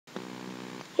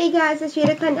Hey guys, it's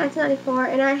byeeeee.jayda 1994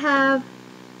 and I have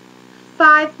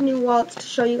 5 new wallets to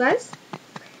show you guys.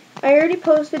 I already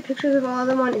posted pictures of all of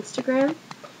them on Instagram.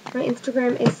 My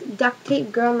Instagram is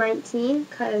ducktapegirl19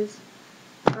 because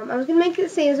I was going to make it the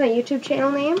same as my YouTube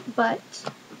channel name, but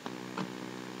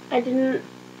it didn't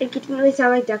really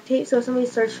sound like duct tape, so if somebody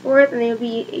searched for it, then it would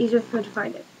be easier for them to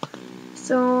find it.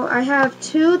 So I have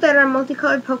 2 that are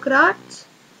multicolored polka dots,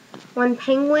 1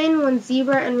 penguin, 1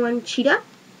 zebra, and 1 cheetah.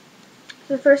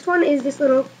 The first one is this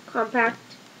little compact,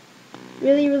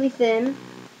 really thin.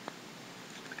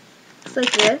 It's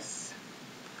like this.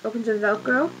 Opens with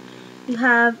Velcro. You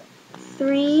have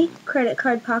 3 credit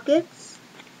card pockets,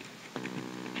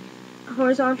 a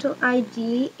horizontal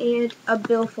ID, and a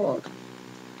billfold.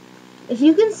 If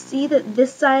you can see that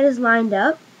this side is lined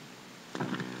up,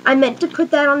 I meant to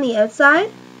put that on the outside.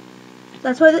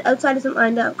 That's why the outside isn't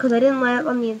lined up, because I didn't line up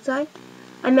on the inside.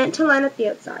 I meant to line up the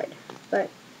outside, but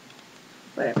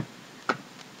whatever.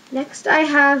 Next I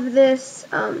have this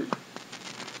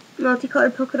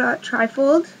multicolored polka dot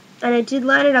trifold, and I did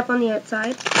line it up on the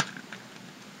outside.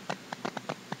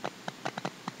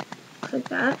 Looks like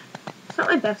that. It's not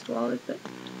my best wallet, but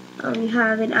you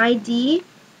have an ID,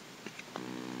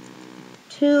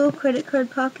 2 credit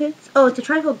card pockets. Oh, it's a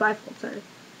trifold bifold, sorry.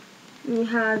 And you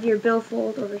have your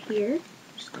billfold over here,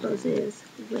 which closes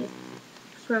with,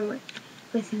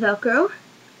 with Velcro.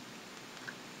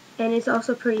 And it's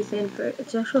also pretty thin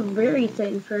it's actually very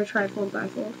thin for a trifold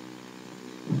bifold.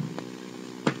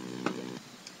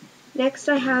 Next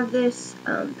I have this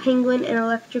penguin and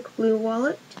electric blue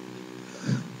wallet.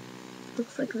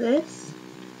 Looks like this.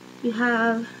 You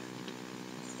have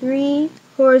 3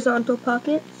 horizontal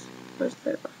pockets. Where's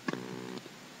the third one?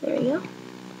 There you go.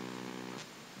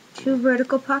 2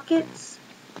 vertical pockets,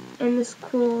 and this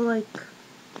cool like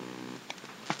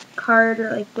card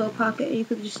or like bill pocket. You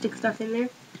could just stick stuff in there.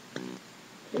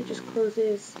 It just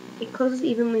closes. It closes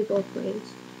evenly both ways.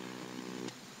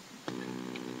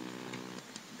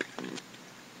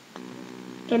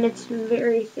 And it's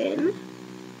very thin.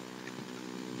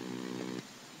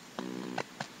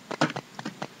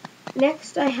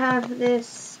 Next I have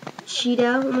this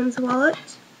cheetah woman's wallet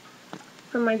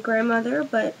from my grandmother,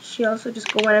 but she also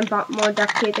just went and bought more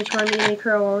duct tape that she wanted me to make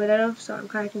her a wallet out of, so I'm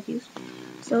kind of confused.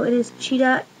 So it is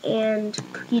cheetah and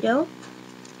cookie dough,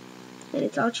 and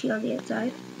it's all cheetah on the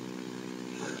outside.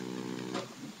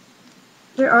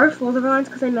 There are foldover lines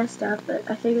because I messed up, but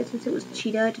I figured since it was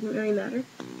cheetah, it didn't really matter.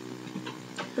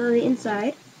 So the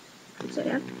inside, upside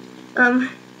down,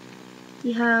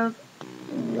 you have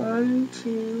 1,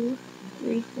 2,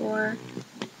 3, 4,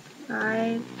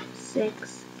 5,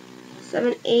 6,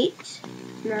 7, 8,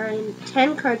 9,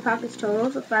 10 card pockets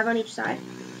total, so 5 on each side.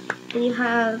 And you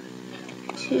have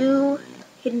 2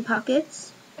 hidden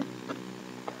pockets,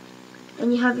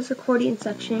 and you have this accordion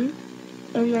section,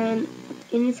 and then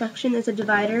in the section there's a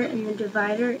divider, and the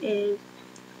divider is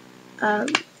a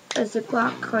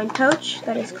Ziploc coin pouch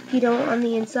that is cookie dough on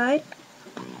the inside.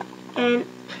 And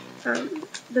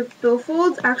the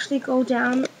billfolds actually go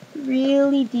down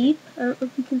really deep. I don't know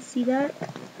if you can see that.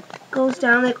 It goes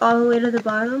down like all the way to the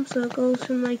bottom, so it goes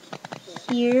from like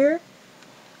here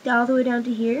all the way down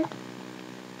to here.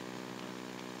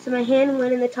 So my hand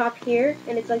went in the top here,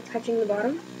 and it's like touching the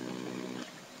bottom.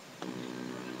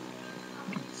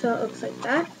 So it looks like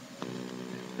that.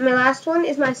 And my last one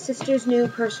is my sister's new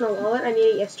personal wallet. I made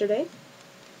it yesterday.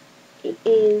 It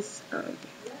is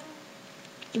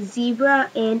zebra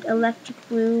and electric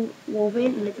blue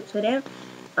woven, and it's upside down.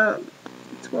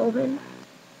 It's woven.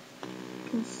 You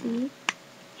can see.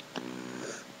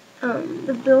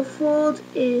 The billfold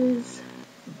is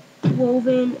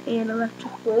woven and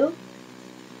electric blue.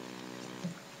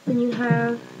 Then you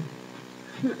have,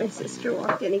 my sister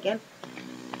walked in again,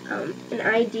 an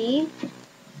ID,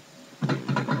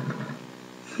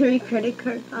 3 credit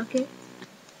card pockets,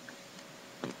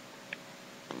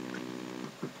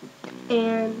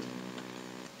 and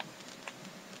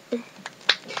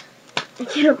I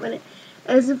can't open it.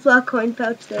 There's a Ziploc coin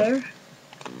pouch there,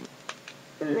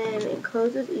 and then it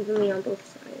closes evenly on both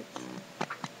sides.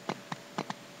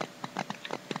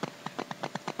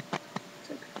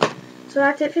 So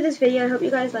that's it for this video. I hope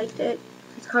you guys liked it.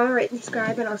 Please comment, rate, and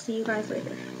subscribe, and I'll see you guys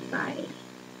later. Bye.